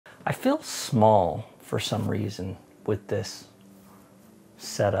I feel small for some reason with this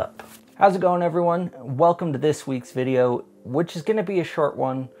setup. How's it going, everyone? Welcome to this week's video, which is going to be a short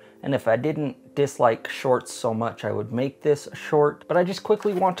one. And if I didn't dislike shorts so much, I would make this short. But I just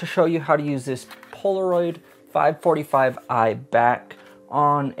quickly want to show you how to use this Polaroid 545i back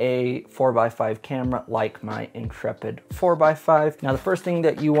on a 4x5 camera like my Intrepid 4x5. Now the first thing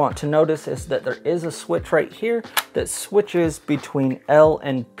that you want to notice is that there is a switch right here that switches between L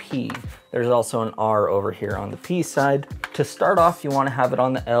and P. There's also an R over here on the P side. To start off, you want to have it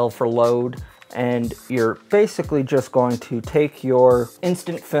on the L for load, and you're basically just going to take your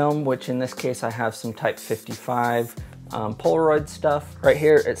instant film, which in this case I have some Type 55 Polaroid stuff. Right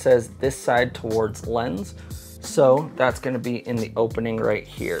here it says this side towards lens. So that's going to be in the opening right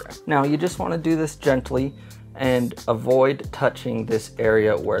here. Now you just want to do this gently and avoid touching this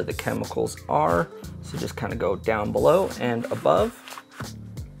area where the chemicals are. So just kind of go down below and above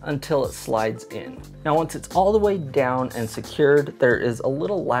until it slides in. Now once it's all the way down and secured, there is a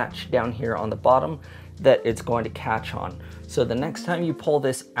little latch down here on the bottom that it's going to catch on. So the next time you pull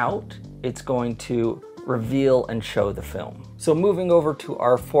this out, it's going to reveal and show the film. So moving over to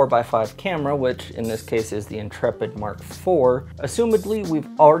our 4x5 camera, which in this case is the Intrepid Mark IV, assumedly we've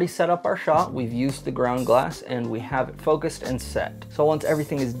already set up our shot, we've used the ground glass, and we have it focused and set. So once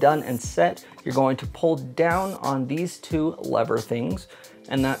everything is done and set, you're going to pull down on these two lever things,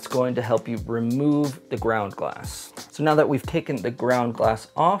 and that's going to help you remove the ground glass. So now that we've taken the ground glass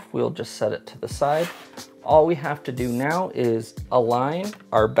off, we'll just set it to the side. All we have to do now is align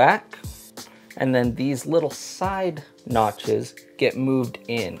our back, and then these little side notches get moved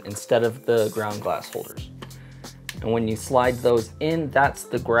in instead of the ground glass holders. And when you slide those in, that's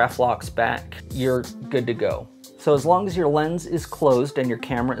the graflok's back. You're good to go. So as long as your lens is closed and your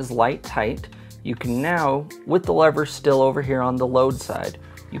camera is light tight, you can now, with the lever still over here on the load side,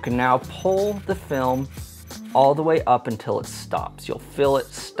 you can now pull the film all the way up until it stops. You'll feel it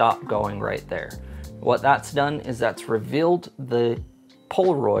stop going right there. What that's done is that's revealed the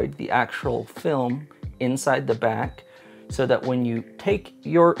Polaroid, the actual film, inside the back, so that when you take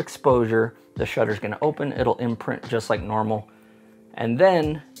your exposure, the shutter's going to open, it'll imprint just like normal, and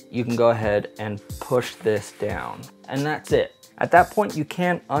then you can go ahead and push this down, and that's it. At that point, you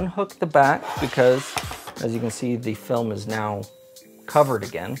can unhook the back because, as you can see, the film is now covered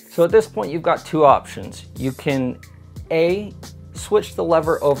again. So at this point, you've got two options. You can A, switch the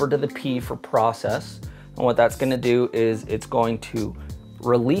lever over to the P for process, and what that's going to do is it's going to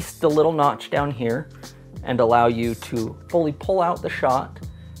release the little notch down here and allow you to fully pull out the shot,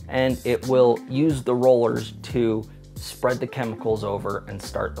 and it will use the rollers to spread the chemicals over and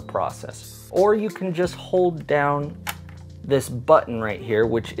start the process. Or you can just hold down this button right here,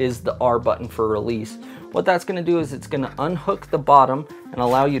 which is the R button for release. What that's going to do is it's going to unhook the bottom and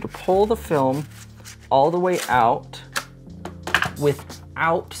allow you to pull the film all the way out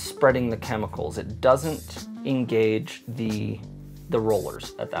without spreading the chemicals. It doesn't engage the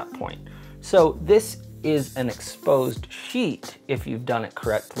rollers at that point. So this is an exposed sheet if you've done it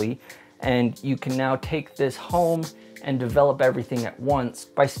correctly, and you can now take this home and develop everything at once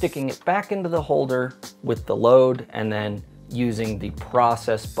by sticking it back into the holder with the load and then using the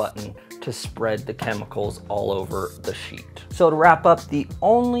process button to spread the chemicals all over the sheet. So to wrap up, the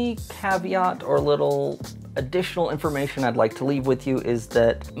only caveat or little additional information I'd like to leave with you is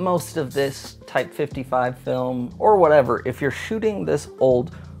that most of this Type 55 film or whatever, if you're shooting this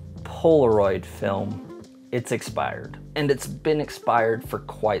old Polaroid film, it's expired, and it's been expired for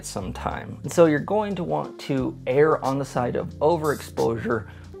quite some time. And so you're going to want to err on the side of overexposure,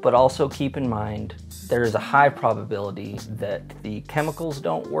 but also keep in mind there is a high probability that the chemicals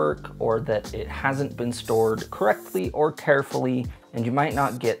don't work, or that it hasn't been stored correctly or carefully, and you might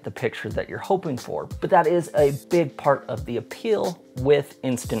not get the picture that you're hoping for. But that is a big part of the appeal with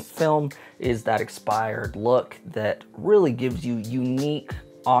instant film, is that expired look that really gives you unique,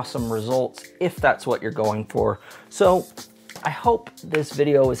 awesome results if that's what you're going for. So I hope this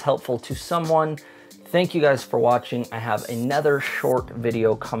video is helpful to someone. Thank you guys for watching. I have another short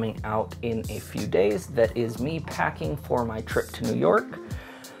video coming out in a few days that is me packing for my trip to New York.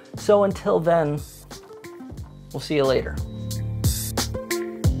 So until then, we'll see you later.